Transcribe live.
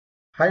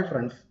Hi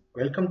friends,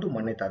 welcome to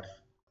Mannai Thoughts.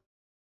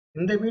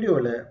 இந்த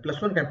வீடியோவில்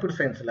 +1 computer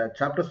சயின்ஸில்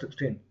சாப்டர்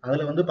 16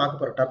 அதில் பார்க்க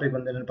போகிற டாபிக்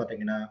என்னன்னு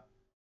பார்த்தீங்கன்னா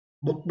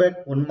book back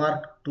 1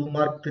 mark 2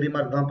 mark 3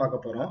 mark தான்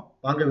பார்க்க போகிறோம்.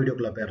 வாங்க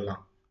வீடியோக்குள்ளே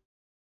போயிடலாம்.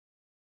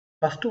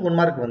 First 1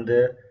 mark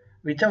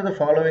which of the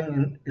following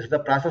is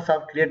the process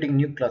of creating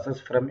new classes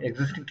from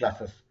existing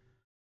classes.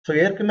 So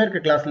ஏற்கனவே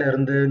இருக்க கிளாஸில்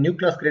இருந்து நியூ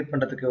கிளாஸ் கிரியேட்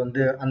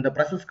பண்ணுறதுக்கு அந்த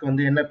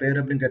ப்ராசஸ்க்கு என்ன பேர்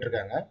அப்படின்னு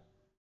கேட்டிருக்காங்க.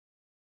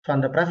 ஸோ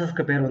அந்த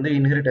ப்ராசஸ்க்கு பேர்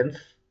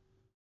inheritance.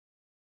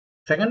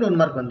 Second 1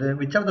 mark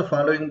which of the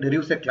following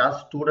derives a class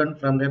student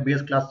from the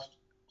base class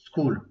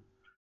school.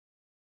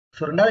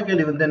 So ரெண்டாவது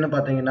கேள்வி என்ன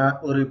பார்த்தீங்கன்னா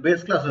ஒரு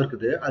பேஸ் கிளாஸ்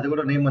இருக்குது,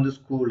 அதோட நேம்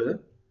ஸ்கூலு.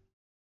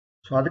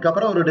 ஸோ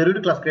அதுக்கப்புறம் ஒரு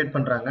டெரிவேட்டிவ் கிளாஸ் கிரியேட்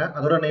பண்ணுறாங்க,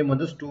 அதோட நேம்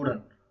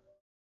ஸ்டூடெண்ட்.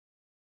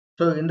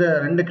 ஸோ இந்த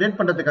ரெண்டு கிரியேட்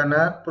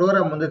பண்ணுறதுக்கான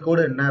ப்ரோக்ராம்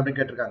கோடு என்ன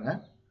அப்படின்னு கேட்டிருக்காங்க.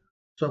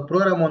 ஸோ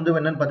ப்ரோக்ராம்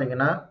என்னன்னு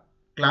பார்த்தீங்கன்னா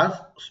class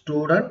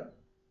student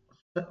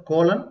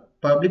colon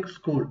public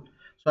school.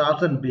 So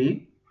option B.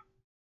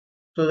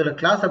 So இதில்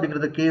கிளாஸ்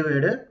அப்படிங்கிறது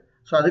கீவேர்டு.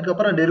 ஸோ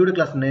அதுக்கப்புறம் டெரிவேட்டிவ்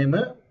கிளாஸ் நேமு,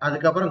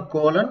 அதுக்கப்புறம்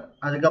கோலன்,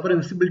 அதுக்கப்புறம்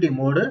விசிபிலிட்டி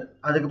மோடு,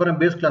 அதுக்கப்புறம்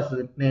பேஸ் கிளாஸ்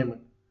நேமு.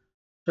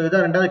 ஸோ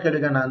இதான் ரெண்டாவது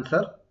கேள்விக்கான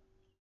ஆன்சர்.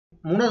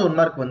 மூணாவது 1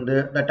 mark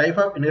the type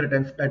of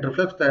inheritance that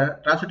reflects the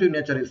transitive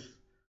nature is.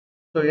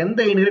 So எந்த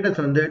இன்ஹெரிட்டன்ஸ்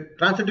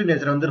ட்ரான்சிட்டிவ்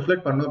நேச்சரை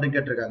ரிஃப்ளெக்ட் பண்ணும் அப்படின்னு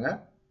கேட்டிருக்காங்க.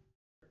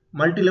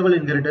 Multi level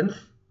inheritance.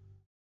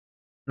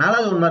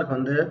 நாலாவது 1 mark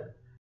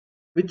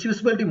which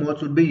visibility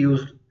modes would be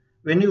used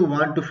when you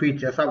want to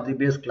features of the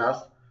base class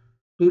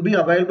to be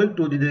available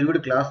to the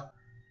derivative class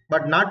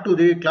but not to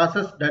the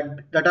classes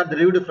that are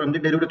derived from the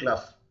derivative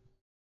class.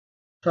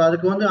 So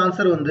அதுக்கு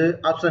answer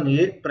option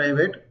A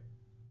private.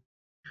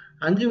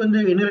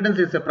 5 inheritance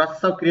is a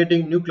process of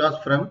creating new class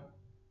from.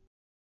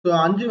 So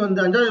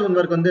அஞ்சாவது 1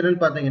 mark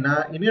என்னன்னு பார்த்தீங்கன்னா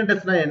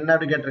இன்ஹெரிட்டன்ஸ்னா என்ன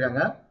அப்படின்னு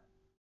கேட்டிருக்காங்க.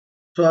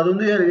 So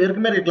அது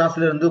ஏற்கனவே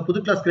கிளாஸ்ல இருந்து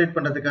புது கிளாஸ் கிரியேட்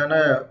பண்ணுறதுக்கான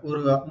ஒரு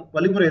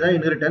வழிமுறை தான்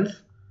இன்ஹெரிட்டன்ஸ்.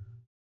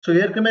 ஸோ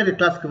ஏற்கனவே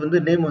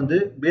கிளாஸ்க்கு நேம்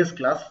பேஸ்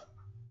கிளாஸ்.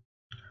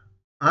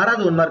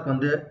 ஆறாவது 1 mark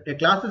a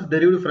class is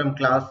derived from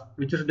class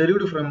which is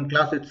derived from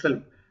class itself,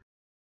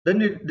 then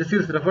this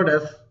is referred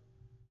as.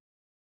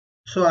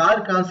 So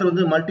ஆறுக்கு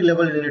ஆன்சர் மல்டி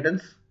லெவல்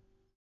இன்ஹெரிட்டன்ஸ்.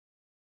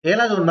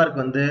 ஏழாவது 1 mark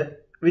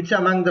which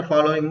among the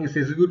following is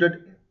executed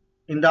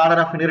in the order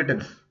of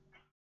inheritance.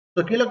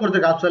 So கீழே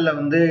கொடுத்துருக்க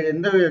ஆப்ஷனில்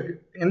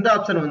எந்த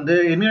option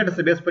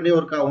இன்ஹெரிட்டன்ஸை base பண்ணி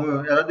work ஆகும்,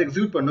 அதாவது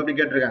execute பண்ணும்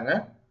அப்படின்னு கேட்டிருக்காங்க.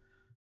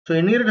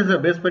 ஸோ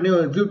இன்ஹெரிட்டன்ஸை பேஸ் பண்ணி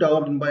எக்ஸிக்யூட்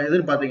ஆகும் அப்படின்னு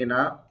எதுன்னு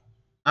பார்த்தீங்கன்னா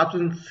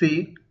ஆப்ஷன் சி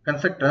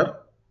கன்ஸ்ட்ரக்டர்.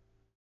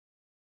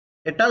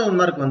 எட்டாவது 1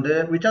 mark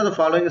which of the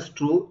following is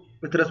true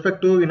with respect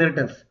to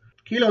inheritance.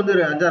 கீழே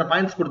 5-6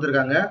 பாயிண்ட்ஸ்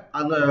கொடுத்துருக்காங்க.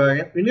 அந்த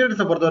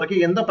இன்ஹெரிட்டன்ஸை பொறுத்த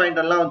வரைக்கும் எந்த பாயிண்ட்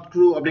எல்லாம்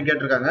ட்ரூ அப்படின்னு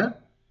கேட்டிருக்காங்க.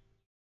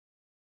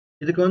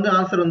 இதுக்கு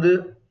ஆன்சர்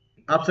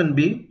ஆப்ஷன்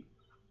பி.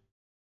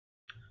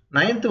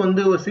 9th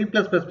ஒரு C++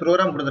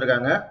 ப்ரோக்ராம்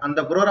கொடுத்துருக்காங்க.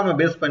 அந்த ப்ரோக்ராமை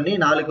பேஸ் பண்ணி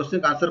 4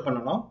 கொஸ்டினுக்கு ஆன்சர்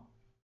பண்ணணும்.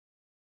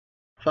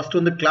 ஃபர்ஸ்ட்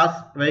கிளாஸ்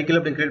வெஹிக்கிள்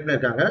அப்படின்னு கிரியேட்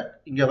பண்ணியிருக்காங்க.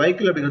 இங்கே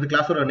வெஹிக்கிள் அப்படிங்கிறது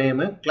கிளாஸோட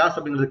நேமு, கிளாஸ்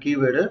அப்படிங்கிறது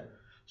கீவேர்டு.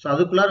 ஸோ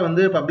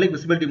அதுக்குள்ளார பப்ளிக்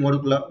விசிபிலிட்டி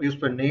மோடுக்குள்ள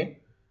யூஸ் பண்ணி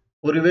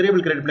ஒரு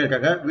வேரியபிள் கிரியேட்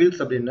பண்ணியிருக்காங்க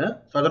வீல்ஸ் அப்படின்னு.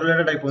 ஸோ அதோட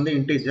டேட்டா டைப்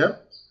இன்டீஜர்.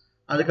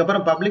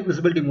 அதுக்கப்புறம் public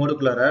visibility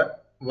மோடுக்குள்ளார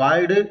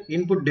void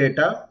input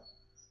data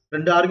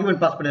 2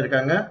 argument pass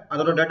பண்ணியிருக்காங்க.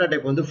 அதோட data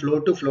type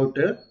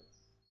float.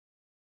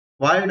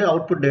 Void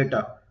output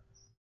data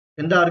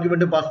எந்த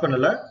ஆர்குமெண்ட்டும் பாஸ்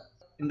பண்ணல.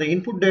 இந்த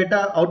இன்புட்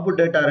டேட்டா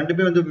அவுட்புட் டேட்டா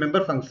ரெண்டுமே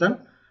மெம்பர் ஃபங்க்ஷன்.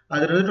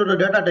 அது ரெண்டோட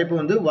டேட்டா டைப்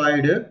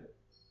வாய்டு.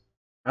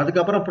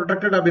 அதுக்கப்புறம்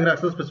ப்ரொடெக்டட் அப்படிங்கிற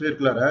அக்சஸ்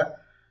ஸ்பெசிஃபைக்குள்ளார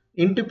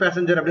இன்டு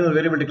பேசஞ்சர் அப்படின்னு ஒரு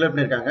வேரியபிள் டிக்ளேர்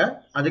பண்ணியிருக்காங்க.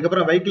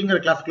 அதுக்கப்புறம்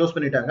வெஹிக்கிள்ங்கிற கிளாஸ் க்ளோஸ்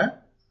பண்ணிட்டாங்க.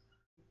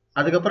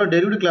 அதுக்கப்புறம்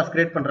டெரிவேட்டிவ் கிளாஸ்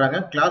கிரியேட் பண்ணுறாங்க,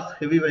 class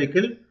heavy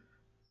vehicle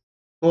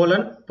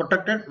colon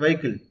protected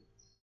vehicle.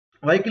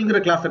 வெஹிக்கிள்ங்கிற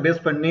கிளாஸை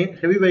பேஸ் பண்ணி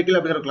ஹெவி வெஹிக்கிள்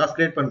அப்படிங்கிற கிளாஸ்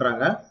கிரியேட்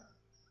பண்ணுறாங்க.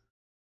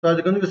 ஸோ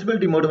அதுக்கு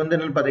விசிபிலிட்டி மோடு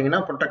என்னன்னு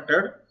பார்த்தீங்கன்னா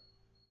ப்ரொடெக்டட்.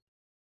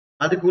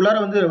 அதுக்கு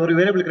உள்ளார ஒரு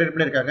வேரியபிள் கிரியேட்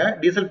பண்ணியிருக்காங்க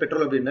டீசல்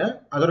பெட்ரோல் அப்படின்னு.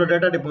 அதோட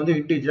டேட்டா டைப்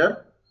இன்டீஜர்.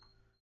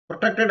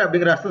 ப்ரொடெக்டட்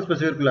அப்படிங்கிற அக்சஸ்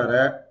ஸ்பெசிஃபைக்குள்ளார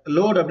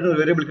லோட் அப்படின்னு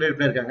ஒரு வேரியபிள் கிரியேட்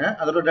பண்ணியிருக்காங்க.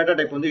 அதோட டேட்டா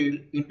டைப்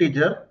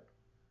இன்டீஜர்.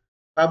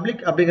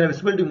 பப்ளிக் அப்படிங்கிற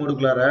விசிபிலிட்டி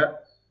மோடுக்குள்ளார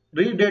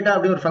ரீட் டேட்டா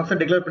அப்படின்னு ஒரு ஃபங்க்ஷன்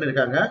டிக்ளேர்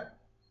பண்ணியிருக்காங்க.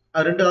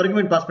 அது 2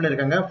 ஆர்குமெண்ட் பாஸ்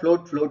பண்ணியிருக்காங்க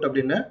ஃப்ளோட்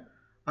அப்படின்னு.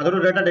 அதோட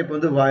டேட்டா டைப்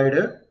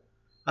வாய்டு.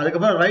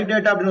 அதுக்கப்புறம் ரைட்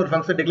டேட்டா அப்படின்னு ஒரு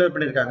ஃபங்க்ஷன் டிக்ளேர்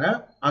பண்ணியிருக்காங்க.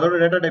 அதோட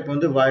டேட்டா டைப்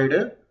வாய்டு.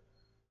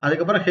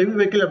 அதுக்கப்புறம் ஹெவி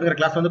வெஹிக்கிள் அப்படிங்கிற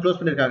கிளாஸ்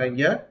க்ளோஸ் பண்ணியிருக்காங்க.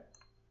 இங்கே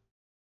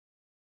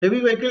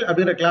ஹெவி வெஹிக்கிள்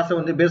அப்படிங்கிற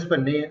கிளாஸை பேஸ்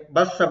பண்ணி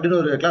பஸ்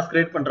அப்படின்னு ஒரு கிளாஸ்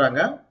கிரியேட் பண்ணுறாங்க.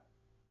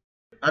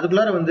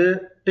 அதுக்குள்ளார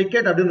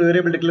டிக்கெட் அப்படின்னு ஒரு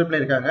வேரியபிள் டிக்ளேர்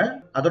பண்ணியிருக்காங்க.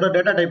 அதோட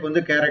டேட்டா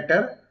டைப்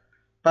கேரக்டர்.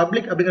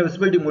 பப்ளிக் அப்படிங்கிற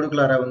visibility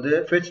மோடுக்குள்ளார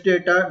fetch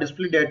data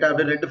display data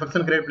அப்படின்னு 2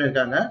 ஃபங்க்ஷன் கிரியேட்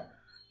பண்ணியிருக்காங்க.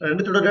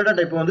 ரெண்டுத்தோட டேட்டா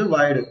டைப்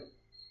வாய்டு.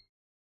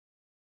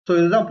 ஸோ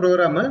இதுதான்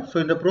ப்ரோக்ராமு. ஸோ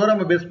இந்த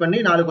ப்ரோக்ராமை பேஸ்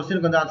பண்ணி 4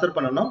 கொஸ்டினுக்கு ஆன்சர்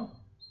பண்ணணும்.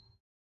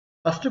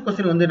 ஃபர்ஸ்ட்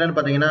கொஸ்டின் என்னன்னு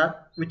பார்த்தீங்கன்னா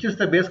which is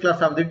the base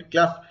class of the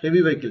class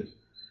heavy vehicle.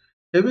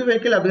 Heavy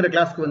vehicle அப்படிங்கிற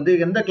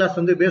கிளாஸ்க்கு எந்த கிளாஸ்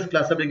பேஸ்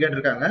கிளாஸ் அப்படின்னு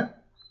கேட்டிருக்காங்க.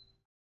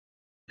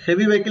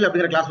 ஹெவி வெஹிக்கிள்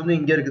அப்படிங்கிற கிளாஸ்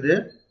இங்கே இருக்குது.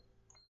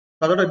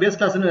 அதோட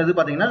பேஸ் கிளாஸ்னு எது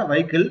பார்த்தீங்கன்னா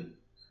வெஹிக்கிள்.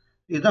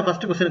 இதுதான்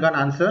ஃபர்ஸ்ட் கொஸ்டினுக்கான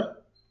ஆன்சர்.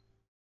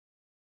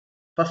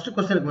 ஃபர்ஸ்ட்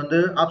கொஸ்டினுக்கு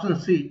ஆப்ஷன்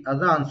சி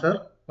அதுதான் answer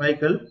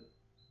vehicle.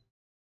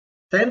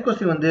 Second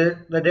question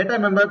the data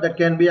member that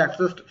can be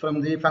accessed from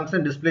the function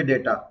display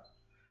data.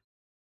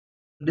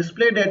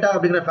 Display data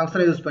அப்படிங்கிற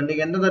ஃபங்க்ஷனை யூஸ் பண்ணி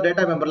எந்தெந்த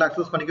டேட்டா மெம்பர்ல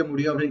அக்சஸ் பண்ணிக்க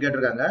முடியும் அப்படின்னு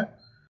கேட்டிருக்காங்க.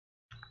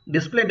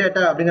 டிஸ்பிளே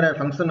டேட்டா அப்படிங்கிற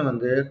ஃபங்க்ஷன்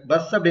வந்து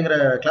பஸ் அப்படிங்கிற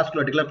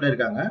கிளாஸ்க்குள்ள டிக்ளேர்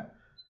பண்ணியிருக்காங்க.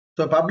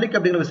 ஸோ பப்ளிக்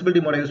அப்படிங்கிற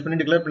விசிபிலிட்டி மோடை யூஸ் பண்ணி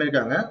டிக்ளேர்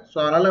பண்ணியிருக்காங்க. ஸோ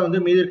அதனால வந்து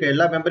மீதி இருக்க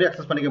எல்லா மெம்பரையும்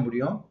அக்சஸ் பண்ணிக்க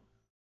முடியும்.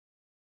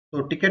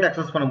 ஸோ டிக்கெட்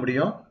அக்சஸ் பண்ண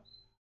முடியும்,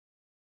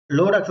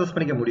 லோட் அக்சஸ்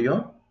பண்ணிக்க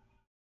முடியும்,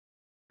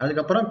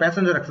 அதுக்கப்புறம்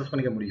பேசஞ்சர் அக்சஸ்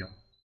பண்ணிக்க முடியும்.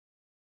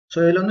 ஸோ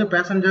இதில் வந்து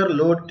பேசஞ்சர்,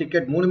 லோட்,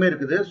 டிக்கெட் மூணுமே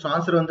இருக்குது. ஸோ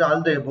ஆன்சர் வந்து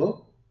ஆல் த எபோவ்.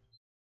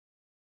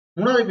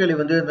 மூணாவது கேள்வி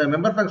வந்து இந்த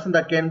member function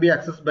that can be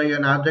accessed by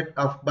an object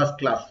of bus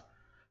class.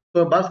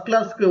 So bus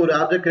கிளாஸ்க்கு ஒரு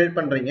ஆப்ஜெக்ட் கிரியேட்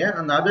பண்றீங்க,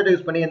 அந்த ஆப்ஜெக்ட்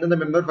யூஸ் பண்ணி எந்தெந்த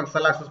மெம்பர் ஃபங்க்ஷன்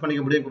எல்லாம் அக்சஸ்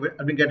பண்ணிக்க முடியும்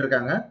அப்படின்னு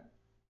கேட்டிருக்காங்க.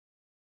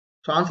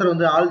 ஸோ ஆன்சர்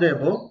வந்து ஆல் த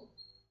எபோவ்.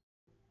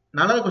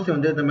 நாலாவது கொஸ்டின்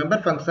வந்து the member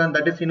function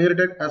that is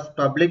inherited as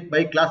public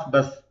by class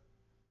bus.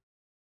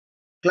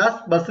 Class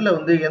பஸ்ல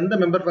வந்து எந்த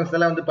மெம்பர் ஃபங்க்ஷன்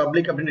எல்லாம் வந்து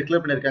பப்ளிக் அப்படின்னு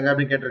டிக்ளேர் பண்ணிருக்காங்க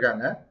அப்படின்னு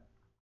கேட்டிருக்காங்க.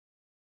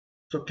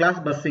 ஸோ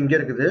கிளாஸ் பஸ் இங்கே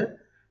இருக்குது.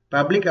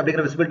 பப்ளிக்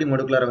அப்படிங்கிற விசிபிலிட்டி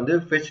மோடுக்குள்ளார வந்து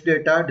ஃபெச்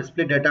டேட்டா,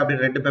 டிஸ்பிளே டேட்டா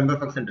அப்படின்னு ரெண்டு மெம்பர்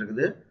ஃபங்க்ஷன்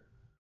இருக்குது.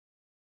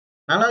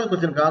 நாலாவது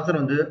கொஸ்டினுக்கு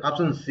ஆன்சர் வந்து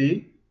option C,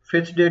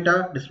 fetch data,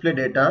 display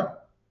data.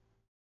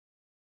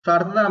 So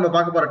அடுத்ததான் நம்ம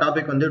பார்க்க போற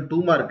டாபிக் வந்து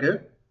 2 மார்க்கு.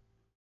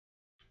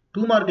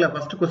 2 மார்க்ல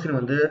ஃபர்ஸ்ட் கொஸ்டின்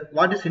வந்து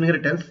வாட் இஸ்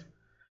இன்ஹெரிட்டன்ஸ்.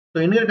 ஸோ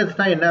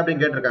இன்ஹெரிட்டன்ஸ்னா என்ன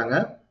அப்படின்னு கேட்டிருக்காங்க.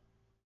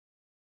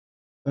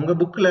 உங்க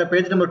புக்ல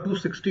பேஜ் நம்பர்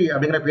 260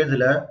 அப்படிங்கிற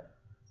பேஜ்ல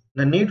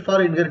the need for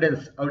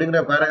inheritance அப்படிங்கிற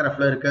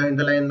பேராகிராஃப்ல இருக்க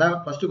இந்த லைன் தான்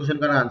first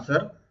கொஸ்டினுக்கான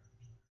answer.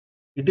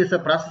 It is a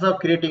process of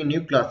creating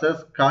new classes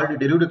called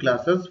derived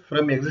classes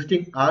from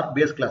existing or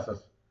base classes.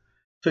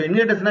 So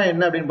இன்ஹெரிட்டன்ஸ்னா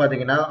என்ன அப்படின்னு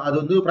பார்த்தீங்கன்னா அது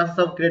வந்து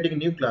process of creating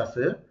new class.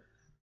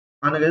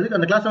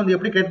 அந்த கிளாஸ் வந்து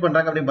எப்படி கிரியேட்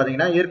பண்றாங்க அப்படின்னு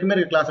பார்த்தீங்கன்னா ஏற்கனவே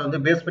இருக்க கிளாஸ் வந்து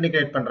பேஸ் பண்ணி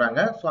கிரியேட் பண்றாங்க.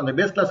 ஸோ அந்த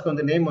பேஸ் கிளாஸ்க்கு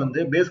வந்து நேம்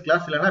வந்து பேஸ்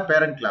கிளாஸ் இல்லைன்னா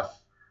பேரண்ட் கிளாஸ்.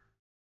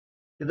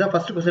 இதுதான்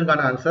ஃபர்ஸ்ட்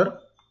கொஸ்டினுக்கான ஆன்சர்.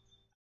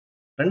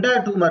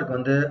 ரெண்டாவது 2 மார்க்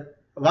வந்து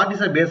what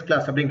is a base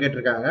class அப்படின்னு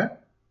கேட்டிருக்காங்க.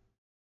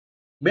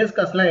 பேஸ்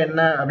கிளாஸ்லாம்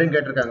என்ன அப்படின்னு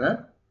கேட்டிருக்காங்க.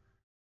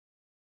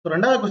 ஸோ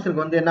ரெண்டாவது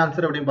கொஸ்டினுக்கு வந்து என்ன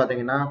ஆன்சர் அப்படின்னு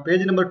பார்த்தீங்கன்னா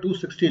page number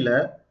 260ல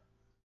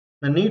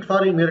the need for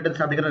inheritance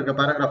அப்படிங்கிற இருக்க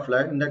பேராகிராஃப்ல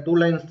இந்த 2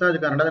 லைன்ஸ் தான்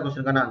இதுக்கு ரெண்டாவது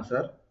கொஸ்டினுக்கான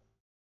answer.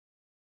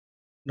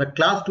 The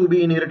class to be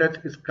inherited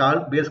is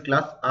called base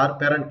class or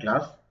parent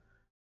class.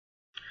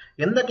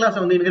 எந்த கிளாஸ்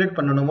வந்து இன்ஹெரிட்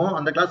பண்ணணுமோ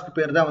அந்த கிளாஸ்க்கு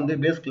பேர் தான் வந்து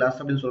பேஸ் கிளாஸ்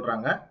அப்படின்னு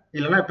சொல்றாங்க,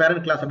 இல்லைன்னா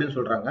பேரண்ட் கிளாஸ் அப்படின்னு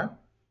சொல்றாங்க.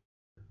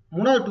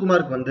 மூணாவது 2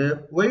 மார்க் வந்து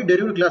Y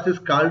derived class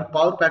is called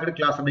power packet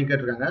class அப்படின்னு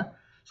கேட்டிருக்காங்க.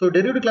 ஸோ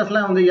டெரிவ்டு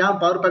கிளாஸ்லாம் வந்து ஏன்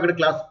பவர் பேக்கட்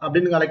கிளாஸ்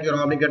அப்படின்னு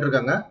அழைக்கிறோம் அப்படின்னு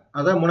கேட்டிருக்காங்க.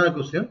 அதான் மூணாவது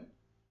கொஸ்டின்.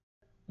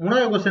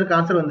 மூணாவது கொஸ்டினுக்கு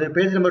ஆன்சர் வந்து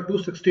page number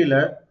 260ல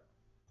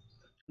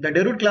the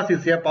derived class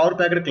is a power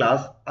packed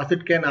class as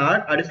it can add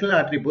additional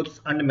attributes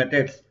and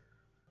methods,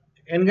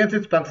 enhance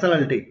its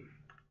functionality.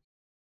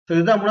 So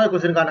இதுதான் மூணாவது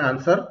கொஸ்டினுக்கான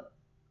ஆன்சர்.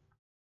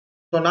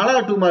 ஸோ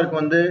நாலாவது 2 மார்க்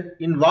வந்து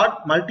in what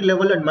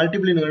multi-level and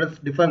multiple inheritance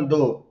differ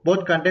though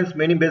both contains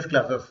many base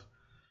classes.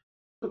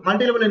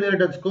 Multilevel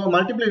இன்ஹெரிட்டன்ஸ்க்கும்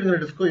multiple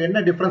இன்ஹெரிட்டன்ஸ்க்கும் என்ன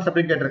difference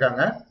அப்படின்னு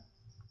கேட்டிருக்காங்க.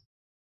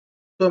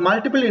 So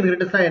multiple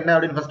இன்ஹெரிட்டன்ஸ்னா என்ன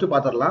அப்படின்னு first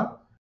பார்த்துடலாம்.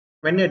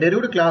 when a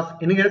derived class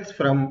inherits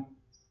from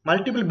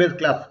multiple base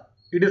class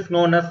it is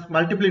known as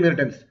multiple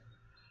inheritance.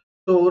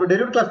 So ஒரு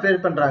derived class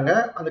create பண்றாங்க,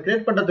 அந்த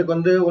create பண்றதுக்கு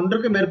வந்து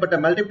ஒன்றுக்கு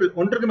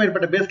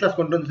மேற்பட்ட பேஸ் கிளாஸ்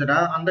கொண்டு வந்துச்சுன்னா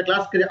அந்த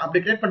கிளாஸ்க்கு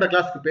அப்படி கிரியேட் பண்ற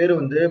கிளாஸ்க்கு பேர்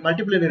வந்து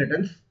multiple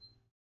inheritance.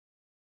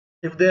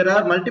 if there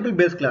are multiple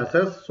base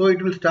classes so it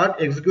will start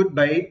execute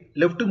by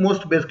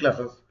leftmost base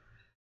classes.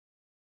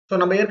 So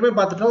நம்ம ஏற்கனவே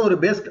பார்த்துட்டோம்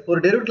ஒரு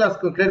டெரிவ்ட்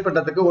கிளாஸ்க்கு கிரியேட்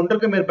பண்றதுக்கு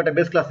ஒன்றுக்கு மேற்பட்ட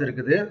பேஸ் கிளாஸ்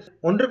இருக்குது.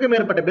 ஒன்றுக்கு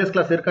மேற்பட்ட பேஸ்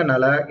கிளாஸ்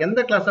இருக்கனால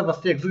எந்த கிளாஸை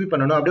ஃபர்ஸ்ட் எக்ஸிக்யூட்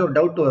பண்ணணும் அப்படி ஒரு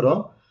டவுட்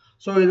வரும்.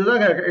 ஸோ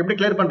இதுதான் எப்படி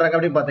கிளியர் பண்றாங்க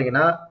அப்படின்னு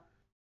பார்த்தீங்கன்னா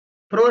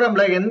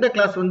ப்ரோக்ராம்ல எந்த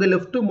கிளாஸ் வந்து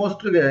லெஃப்ட்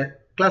மோஸ்ட்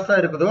கிளாஸா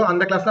இருக்குதோ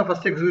அந்த கிளாஸ் தான்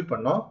ஃபர்ஸ்ட் எக்ஸிக்யூட்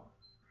பண்ணோம்.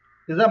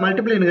 இதுதான்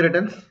மல்டிபிள்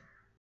இன்ஹெரிட்டன்ஸ்.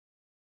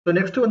 ஸோ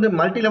நெக்ஸ்ட் வந்து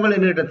மல்டி லெவல்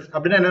இன்ஹெரிட்டன்ஸ்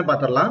அப்படின்னா என்னன்னு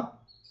பார்த்துடலாம்.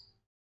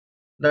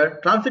 The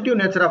transitive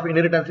nature of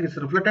inheritance is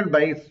reflected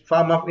by its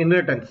form of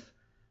inheritance.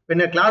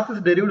 When a class is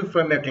derived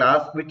from a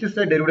class which is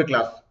a derived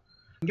class.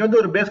 இங்க வந்து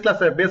ஒரு base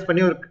கிளாஸை base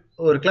பண்ணி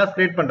ஒரு கிளாஸ்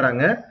கிரியேட்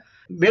பண்றாங்க.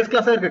 பேஸ்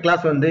கிளாஸா இருக்க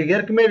கிளாஸ் வந்து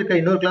ஏற்கனவே இருக்க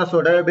இன்னொரு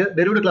கிளாஸோட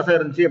டெரிவ்டு கிளாஸா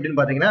இருந்துச்சு அப்படின்னு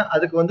பாத்தீங்கன்னா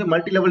அதுக்கு வந்து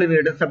மல்டி லெவல்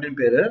இன்ஹெரிட்டன்ஸ்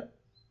அப்படின்னு பேரு.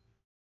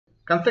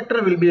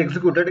 Constructor will be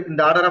executed in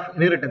the order of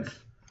inheritance.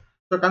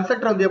 So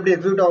constructor வந்து எப்படி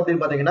எக்ஸிக்யூட் ஆகும்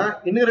அப்படின்னு பாத்தீங்கன்னா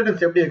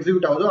இன்ஹெரிட்டன்ஸ் எப்படி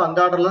எக்ஸிக்யூட் ஆகுதோ அந்த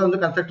ஆர்டர்ல வந்து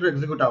கன்ஸ்ட்ரக்டர்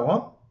எக்ஸிக்யூட்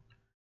ஆகும்.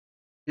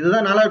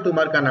 இதுதான் நாலாவது 2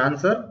 மார்க்கான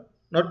ஆன்சர்.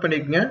 நோட்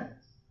பண்ணிக்கங்க.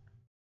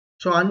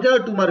 ஸோ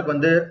அஞ்சாவது 2 மார்க்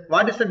வந்து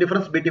what is the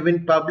difference between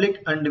public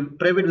and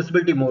private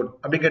visibility mode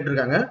அப்படின்னு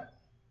கேட்டிருக்காங்க.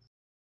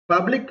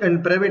 பப்ளிக் அண்ட்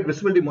பிரைவேட்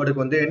விசிபிலிட்டி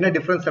மோடுக்கு வந்து என்ன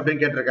டிஃபரன்ஸ்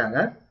அப்படின்னு கேட்டிருக்காங்க.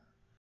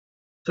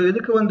 ஸோ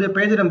இதுக்கு வந்து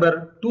பேஜ் நம்பர்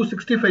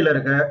 265ல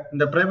இருக்க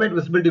இந்த பிரைவேட்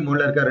விசிபிலிட்டி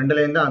மோட்ல இருக்க ரெண்டு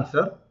லைன் தான்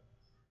answer.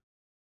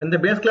 When the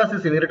base class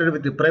is inherited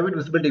with the private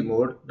visibility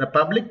mode, the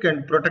public and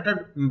protected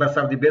members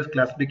of the base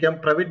class become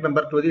private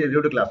member to the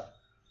derived class.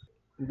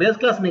 Base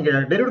class நீங்க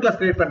derived class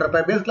create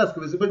பண்றப்ப base class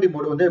visibility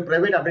mode வந்து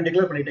private அப்படி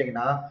declare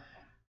பண்ணிட்டீங்கன்னா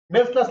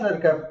base classல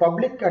இருக்க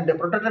public and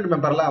protected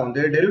memberலாம்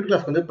வந்து derived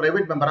class வந்து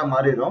private memberஆ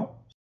மாறிடும்.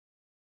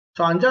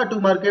 So அஞ்சா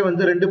 2 மார்க்கே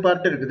வந்து ரெண்டு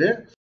பார்ட் இருக்குது.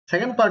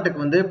 செகண்ட்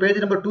பார்ட்டுக்கு வந்து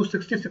பேஜ் நம்பர்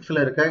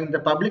 266ல இருக்க இந்த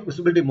பப்ளிக்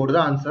விசிபிலிட்டி மோட்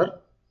தான் answer.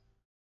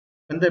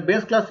 When the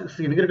base class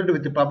is inherited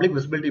with the public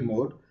visibility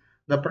mode,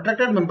 the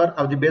protected member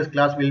of the base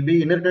class will be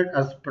inherited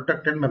as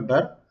protected member.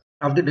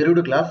 of the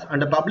derived class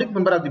and a public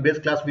member of the base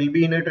class will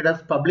be inherited as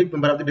public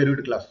member of the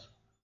derived class.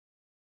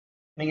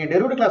 நீங்க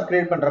derived class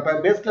create பண்றப்ப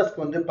base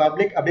classக்கு வந்து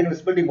public அப்படின்னு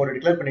visibility mode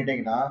declare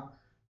பண்ணிட்டீங்கன்னா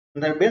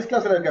இந்த base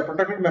classல இருக்க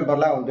protected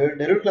memberலாம் வந்து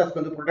derived classக்கு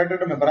வந்து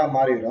protected memberஆ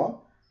மாறிடும்.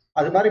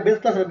 அது மாதிரி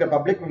base classல இருக்க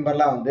public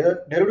memberலாம் வந்து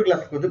derived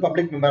classக்கு வந்து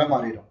public memberஆ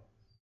மாறிடும்.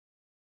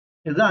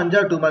 இதுதான்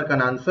 5வது 2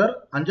 மார்க்கான ஆன்சர்.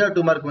 5வது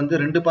 2 மார்க்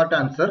வந்து ரெண்டு பார்ட்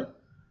ஆன்சர்.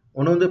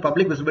 ஒன்னு வந்து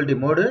public visibility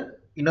mode,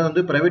 இன்னொரு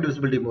வந்து private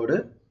visibility mode.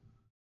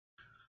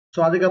 சோ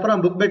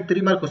அதுக்கப்புறம் book back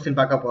 3 மார்க் क्वेश्चन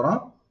பார்க்க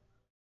போறோம்.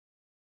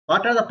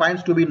 What are the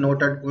points to be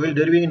noted while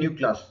deriving a new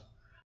class?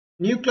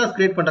 New class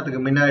create பண்றதுக்கு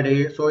முன்னாடி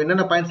சோ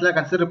என்னென்ன பாயிண்ட்ஸ்லாம்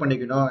கன்சிடர்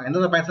பண்ணிக்கணும்,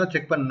 எந்தெந்த பாயிண்ட்ஸ்லாம்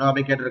செக் பண்ணணும்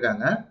அப்படி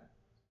கேட்டிருக்காங்க.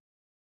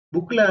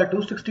 புக்ல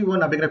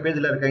 261 அப்படிங்கிற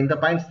பேஜ்ல இருக்க இந்த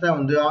பாயிண்ட்ஸ் தான்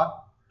வந்து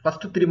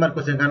first 3 mark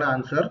क्वेश्चनக்கான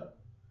answer.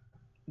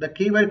 The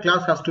keyword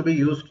class has to be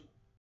used.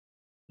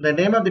 The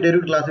name of the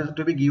derived class is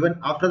to be given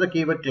after the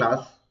keyword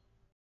class.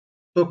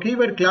 So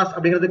keyword class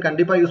அப்படிங்கிறது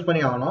கண்டிப்பா யூஸ்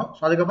பண்ணி ஆகணும்.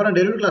 சோ அதுக்கு அப்புறம்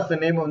derived class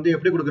நேம் வந்து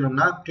எப்படி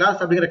கொடுக்கணும்னா class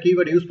அப்படிங்கிற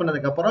கீவேர்ட் யூஸ்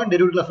பண்ணதுக்கு அப்புறம்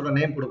derived classோட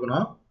நேம்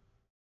கொடுக்கணும்.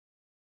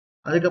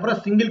 அதுக்கு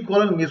அப்புறம் சிங்கிள்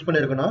கோலன் யூஸ்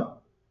பண்ணிருக்கணும்.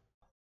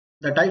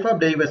 The type of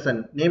derivation,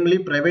 namely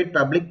private,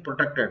 public,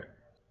 protected.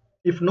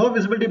 If no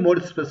visibility mode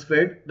is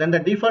specified, then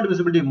the default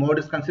visibility mode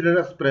is considered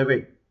as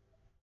private.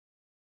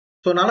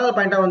 So நாலாவது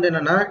பாயிண்டா வந்து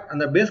என்னன்னா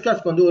அந்த பேஸ்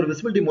கிளாஸ்க்கு வந்து ஒரு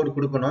விசிபிலிட்டி மோட்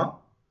கொடுக்கணும்.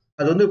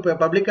 அது வந்து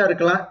பப்ளிக்கா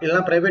இருக்கலாம்,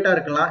 இல்லனா பிரைவேட்டா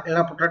இருக்கலாம்,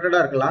 இல்லனா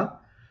ப்ரொடெக்டடா இருக்கலாம்.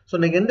 சோ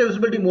நீங்க எந்த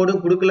விசிபிலிட்டி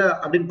மோடும் கொடுக்கல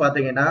அப்படின்னு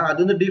பாத்தீங்கன்னா அது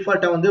வந்து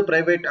டிஃபால்ட்டா வந்து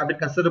பிரைவேட் அப்படி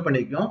கன்சிடர்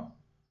பண்ணிக்கும்.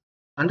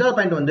 அஞ்சாவது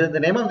பாயிண்ட் வந்து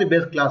the name of the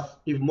base class,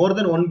 if more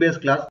than one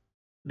base class,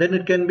 then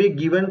it can be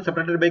given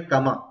separated by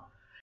comma.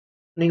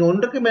 நீங்க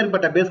ஒன்றுக்கு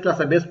மேற்பட்ட பேஸ்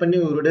கிளாஸை பேஸ் பண்ணி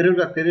ஒரு டெரிவேட்டிவ்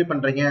கிளாஸ் கிரியேட்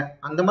பண்றீங்க.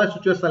 அந்த மாதிரி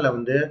சிச்சுவேஷன்ல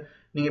வந்து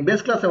நீங்க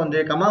பேஸ் கிளாஸை வந்து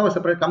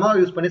கமாவை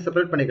யூஸ் பண்ணி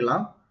செப்பரேட்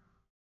பண்ணிக்கலாம்.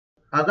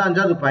 அதுதான்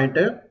அஞ்சாவது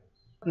பாயிண்ட்.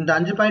 இந்த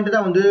 5 பாயிண்ட்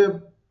தான் வந்து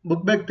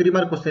book back 3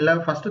 mark क्वेश्चनல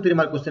first 3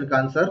 mark क्वेश्चनக்கு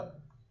answer.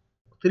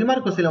 3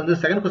 mark क्वेश्चनல வந்து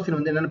செகண்ட் क्वेश्चन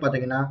வந்து என்னன்னு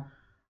பாத்தீங்கன்னா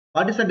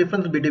what is the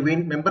difference between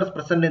members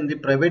present in the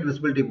private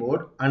visibility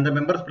mode and the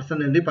members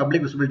present in the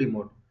public visibility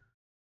mode?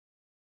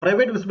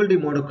 Private visibility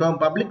modeக்கும்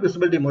public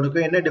visibility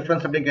modeக்கும் என்ன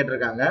difference அப்படின்னு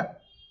கேட்டிருக்காங்க.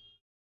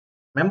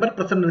 Member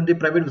present in the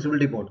private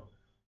visibility mode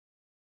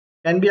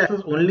can be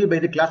accessed only by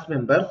the class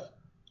members.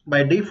 By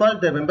default,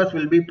 the members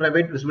will be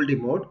private visibility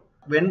mode.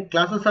 When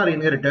classes are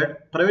inherited,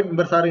 private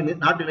members are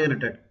not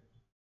inherited.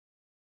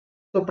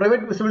 So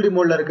private visibility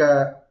mode இருக்க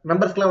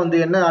மெம்பர்ஸ்லாம் வந்து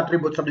என்ன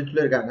attributes அப்படின்னு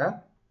சொல்லியிருக்காங்க.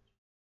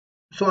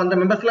 So அந்த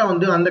மெம்பர்ஸ்லாம்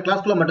வந்து அந்த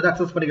கிளாஸ்க்குள்ள மட்டும் தான்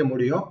அக்சஸ் பண்ணிக்க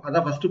முடியும்.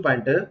 அதான் ஃபர்ஸ்ட்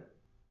பாயிண்ட்.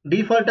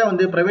 டிஃபால்ட்டா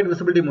வந்து பிரைவேட்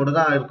விசிபிலிட்டி மோடு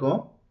தான் இருக்கும்.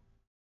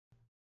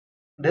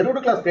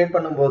 டெரிவேட்டிவ் கிளாஸ் கிரியேட்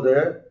பண்ணும்போது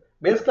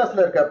பேஸ்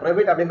கிளாஸ்ல இருக்க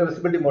பிரைவேட் அப்படிங்கிற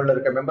விசிபிலிட்டி மோட்ல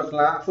இருக்க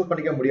மெம்பர்ஸ்லாம் அக்சஸ்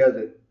பண்ணிக்க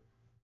முடியாது.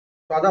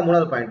 ஸோ அதான்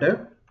மூணாவது point.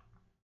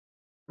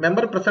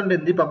 Member present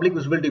in the public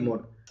visibility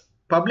mode.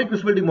 Public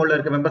visibility மோட்ல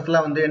இருக்க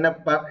மெம்பர்ஸ்லாம் வந்து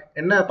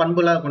என்ன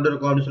பண்புலாம் கொண்டு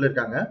இருக்கும் அப்படின்னு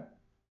சொல்லியிருக்காங்க.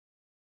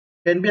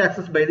 Can be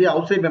access by the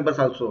out side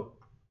members also.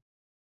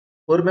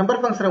 ஒரு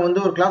மெம்பர் ஃபங்க்ஷனை வந்து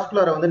ஒரு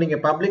கிளாஸ்குள்ளார வந்து நீங்க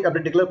பப்ளிக்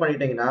அப்படி டிக்ளேர்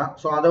பண்ணிட்டீங்கன்னா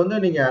ஸோ அதை வந்து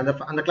நீங்க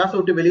அந்த கிளாஸை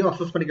விட்டு வெளியும்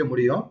அக்சஸ் பண்ணிக்க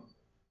முடியும்.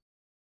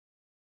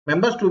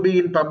 Members to be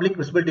in public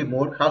visibility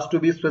mode has to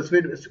be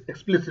specified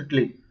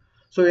explicitly.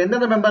 So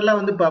எந்தெந்த மெம்பர்லாம்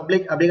வந்து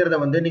பப்ளிக் அப்படிங்கிறத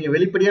வந்து நீங்க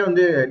வெளிப்படையா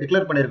வந்து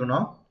டிக்ளேர்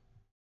பண்ணிருக்கணும்.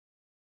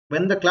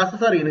 When the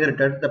classes are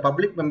inherited, the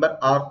public member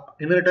are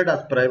inherited as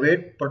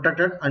private,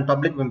 protected and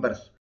public members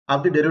of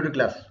the derived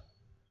class.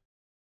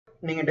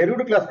 நீங்க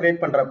derived class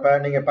create பண்றப்ப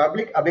நீங்க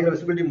பப்ளிக் அப்படிங்கிற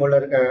விசிபிலிட்டி மோட்ல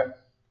இருக்க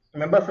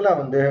மெம்பர்ஸ் எல்லாம்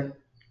வந்து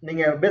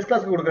நீங்க பேஸ்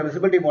கிளாஸ்க்கு கொடுக்குற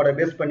விசிபிலிட்டி மோட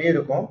பேஸ் பண்ணி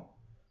இருக்கும்.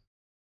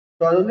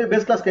 ஸோ அது வந்து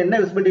பேஸ் கிளாஸ்க்கு என்ன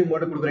விசிபிலிட்டி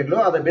மோடு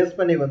கொடுக்குறீங்களோ அதை பேஸ்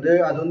பண்ணி வந்து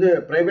அது வந்து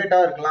பிரைவேட்டா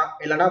இருக்கலாம்,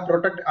 இல்லைனா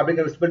ப்ரொடெக்ட்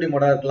அப்படிங்கிற விசிபிலிட்டி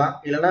மோடா இருக்கலாம்,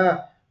 இல்லைனா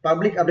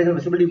பப்ளிக் அப்படிங்கிற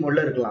விசிபிலிட்டி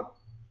மோட்ல இருக்கலாம்.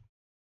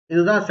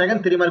 இதுதான்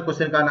செகண்ட் 3 மார்க்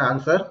क्वेश्चनக்கான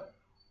ஆன்சர்.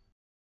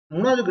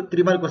 மூணாவது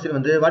 3 மார்க் क्वेश्चन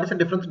வந்து what is the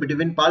difference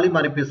between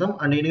polymorphism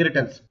and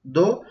inheritance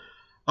தோ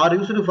R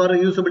used for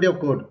usability of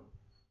code.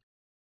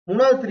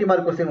 மூணாவது 3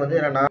 மார்க் क्वेश्चन வந்து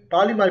என்னன்னா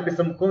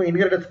பாலிமார்பிசம்க்கும்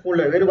இன்ஹெரிட்டன்ஸ்க்கும்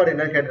உள்ள வேறுபாடு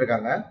என்னன்னு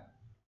கேட்டிருக்காங்க.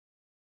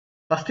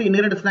 ஃபர்ஸ்ட்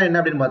இன்ஹெரிட்டன்ஸ்னா என்ன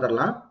அப்படின்னு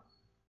பார்த்தரலாம்.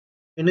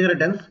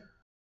 Inheritance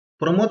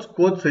promotes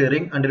code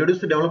sharing and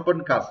reduces development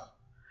costs.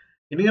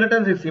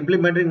 Inheritance is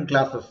implemented in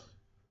classes.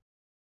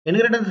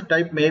 Inheritance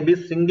type may be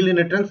single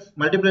inheritance,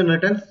 multiple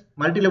inheritance,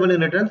 multi-level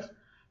inheritance,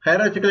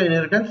 hierarchical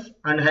inheritance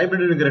and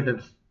hybrid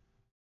inheritance.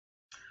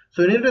 So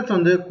inheritance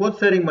வந்து code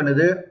sharing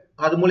பண்ணுது,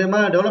 அது மூலமா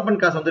development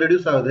cost வந்து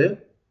reduce ஆகுது.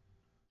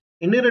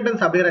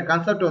 Inheritance அப்படிங்கிற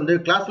concept வந்து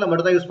கிளாஸ்ல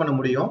மட்டும் தான் யூஸ் பண்ண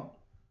முடியும்.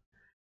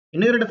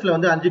 Inheritanceல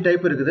வந்து 5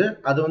 டைப் இருக்குது.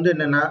 அது வந்து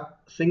என்னன்னா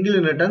single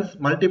inheritance,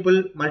 multiple,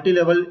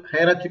 multi-level,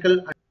 hierarchical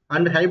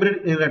and hybrid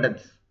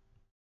inheritance.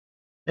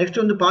 Next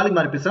வந்து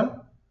polymorphism.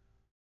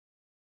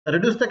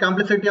 Reduce the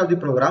complexity of the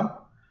program.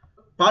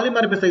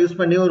 Polymorphism use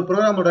பண்ணி ஒரு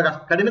ப்ரோக்ராமோட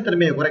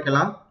கடினத்தன்மையை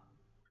குறைக்கலாம்.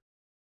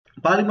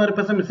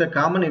 Polymorphism is a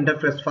common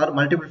interface for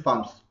multiple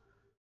forms.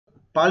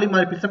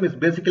 Polymorphism is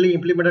basically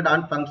implemented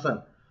on function.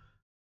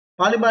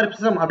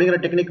 Polymorphism அப்படிங்கிற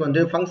technique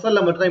வந்து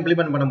ஃபங்க்ஷன்ல மட்டும் தான்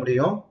இம்ப்ளிமெண்ட் பண்ண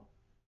முடியும்.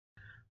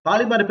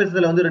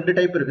 Polymorphismல வந்து 2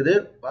 டைப் இருக்குது.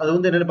 அது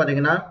வந்து என்னன்னு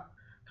பாத்தீங்கன்னா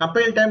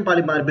compile time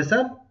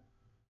polymorphism,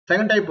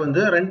 second type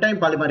வந்து ரன் டைம்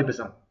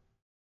பாலிமார்பிசம்.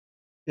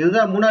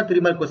 இதுதான் மூணாவது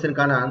 3 மார்க்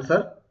क्वेश्चनக்கான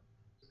ஆன்சர்.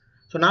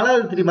 ஸோ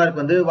நாலாவது 3 மார்க்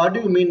வந்து what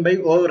you mean pi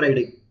over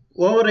riding.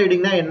 Over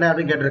ரைடிங்னா என்ன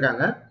அப்படின்னு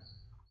கேட்டிருக்காங்க.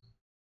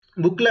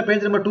 புக்கில்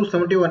பேஜ் நம்பர்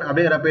 271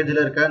 அப்படிங்கிற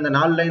பேஜில் இருக்க இந்த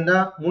 4 லைன்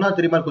தான் 3வது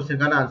 3 மார்க்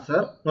கொஸ்டினுக்கான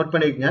ஆன்சர். நோட்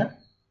பண்ணிக்கோங்க.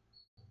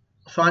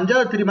 ஸோ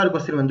 5வது 3 மார்க்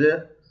கொஸ்டின் வந்து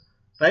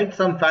right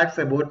some facts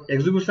about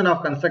execution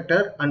of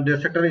constructor and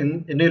destructor in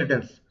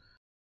inheritance.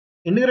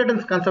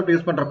 Inheritance concept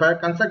use பண்ணுறப்ப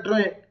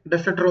கன்ஸ்ட்ரக்டரும்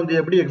டிஸ்ட்ரக்டரும் வந்து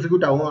எப்படி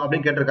எக்ஸிக்யூட் ஆகும்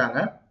அப்படின்னு கேட்டிருக்காங்க.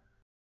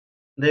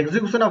 இந்த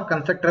execution of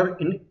constructor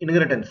in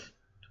inheritance.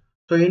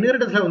 So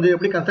இன்ஹெரிட்டன்ஸில் வந்து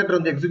எப்படி கன்ஸ்ட்ரக்டர்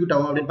வந்து எக்ஸிக்யூட்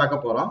ஆகும் அப்படின்னு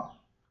பார்க்க போகிறோம்.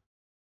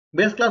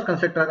 Base class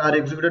constructor R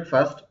executed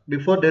first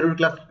before derivative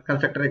class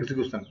constructor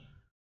execution.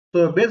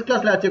 So base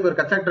கிளாஸில் ஆச்சு ஒரு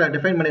கன்ஸ்ட்ரக்டரை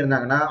டிஃபைன்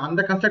பண்ணியிருந்தாங்கன்னா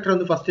அந்த கன்ஸ்ட்ரக்டர்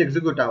வந்து ஃபர்ஸ்ட்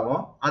எக்ஸிக்யூட்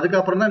ஆகும்.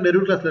 அதுக்கப்புறம் தான்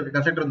டெரிவேட்டிவ் கிளாஸில் இருக்க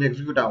கன்ஸ்ட்ரக்டர் வந்து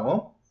எக்ஸிக்யூட்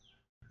ஆகும்.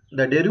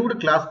 The derived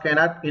class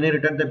cannot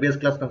inherit the base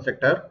class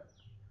constructor,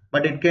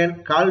 but it can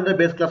call the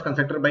base class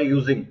constructor by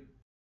using.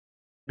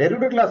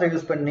 Derived class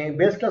use பண்ணி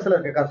பேஸ் கிளாஸ்ல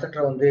இருக்க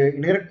கன்ஸ்ட்ரக்டரை வந்து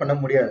இன்ஹெரிட் பண்ண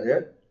முடியாது.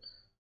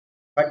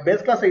 பட்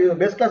பேஸ்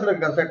கிளாஸ்ல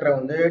இருக்க கன்ஸ்ட்ரக்டரை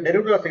வந்து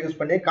டெரிவேட்டிவ் கிளாஸ் யூஸ்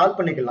பண்ணி கால்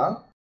பண்ணிக்கலாம்.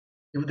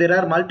 If there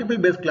are multiple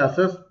base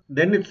classes,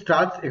 then it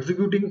starts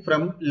executing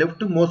from left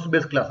to most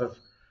base classes.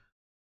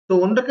 So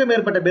ஒன்றுக்கு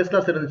மேற்பட்ட பேஸ்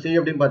கிளாஸ் இருந்துச்சு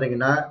அப்படின்னு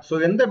பார்த்தீங்கன்னா, ஸோ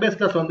எந்த பேஸ்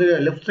கிளாஸ் வந்து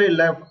லெஃப்ட்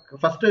சைடில்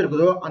ஃபர்ஸ்ட்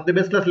இருக்குதோ அந்த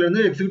பேஸ் கிளாஸ்ல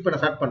இருந்து எக்ஸிக்யூட் பண்ண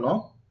ஸ்டார்ட்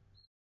பண்ணோம்.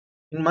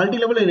 In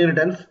multi-level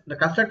inheritance, the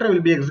constructor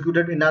will be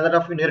executed in order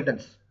of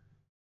inheritance.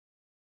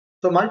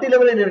 So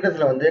multi-level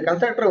inheritanceல வந்து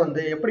constructor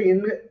வந்து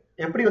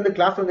எப்படி வந்து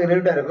class வந்து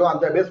inherit ஆயிருக்கோ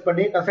அந்த பேஸ்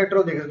பண்ணி constructor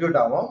வந்து execute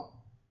ஆகும்.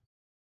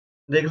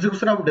 The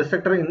execution of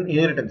destructor in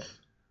inheritance.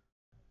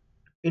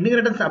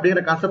 Inheritance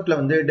அப்படிங்கிற கான்செப்ட்ல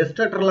வந்து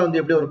destructorல வந்து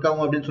எப்படி ஒர்க்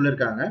ஆகும் அப்படின்னு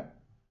சொல்லியிருக்காங்க.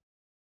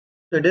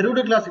 The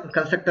derivative class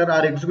constructor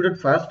are executed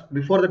first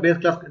before the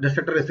base class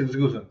destructor is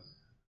execution.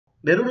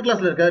 Derivative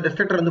கிளாஸ்ல இருக்க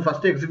டிஸ்ட்ரக்டர் வந்து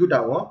ஃபர்ஸ்ட் எக்ஸிக்யூட்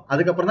ஆகும்.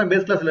 அதுக்கப்புறம் தான்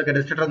பேஸ் கிளாஸ்ல இருக்க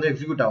டிஸ்ட்ரக்டர் வந்து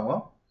எக்ஸிக்யூட் ஆகும்.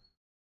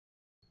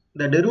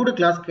 The derived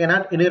class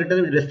cannot inherit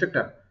the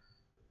destructor.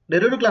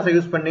 Derivative கிளாஸை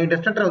யூஸ் பண்ணி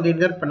டிஸ்ட்ரக்டர் வந்து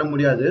இன்ஹெரிட் பண்ண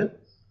முடியாது.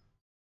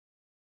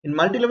 In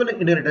multi-level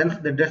inheritance,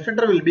 the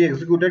destructor will be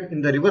executed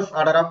in the reverse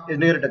order of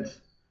inheritance.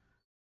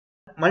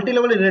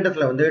 Multi-level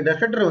இன்ஹெரிட்டன்ஸ்ல வந்து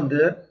டிஸ்ட்ரக்டர் வந்து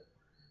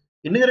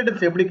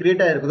இன்ஹெரிட்டன்ஸ் எப்படி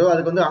கிரியேட் ஆயிருக்குதோ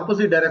அதுக்கு வந்து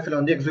ஆப்போசிட்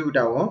டைரக்ஷன்ல வந்து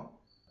எக்ஸிக்யூட் ஆகும்.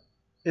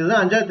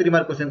 இதுதான் 5வது 3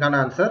 மார்க் கொஸ்டினுக்கான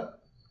ஆன்சர்.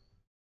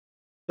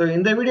 ஸோ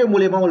இந்த வீடியோ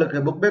மூலியமா உங்களுக்கு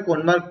book back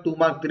 1 mark 2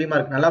 mark 3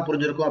 mark நல்லா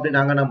புரிஞ்சிருக்கும் அப்படின்னு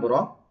நாங்கள்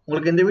நம்புறோம்.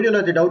 உங்களுக்கு இந்த வீடியோவில்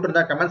ஏதாச்சும் டவுட்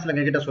இருந்தால் கமெண்ட்ஸ்ல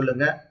எங்ககிட்ட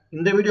சொல்லுங்க.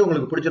 இந்த வீடியோ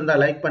உங்களுக்கு பிடிச்சிருந்தா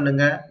லைக்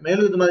பண்ணுங்க.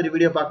 மேலும் இது மாதிரி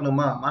வீடியோ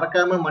பார்க்கணுமா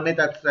மறக்காம மண்ணை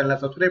தாட்ஸ் சேனலை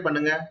சப்ஸ்கிரைப்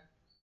பண்ணுங்க.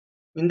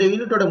 இந்த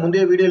யூனிட்டோட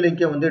முந்தைய வீடியோ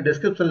லிங்கை வந்து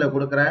டிஸ்கிரிப்ஷன்ல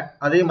கொடுக்குறேன்,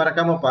 அதையும்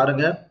மறக்காம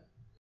பாருங்க.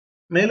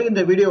 மேலும்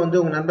இந்த வீடியோ வந்து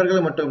உங்க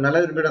நண்பர்கள் மற்றும் நல்ல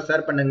விரும்பியோட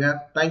ஷேர் பண்ணுங்க.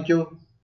 தேங்க்யூ.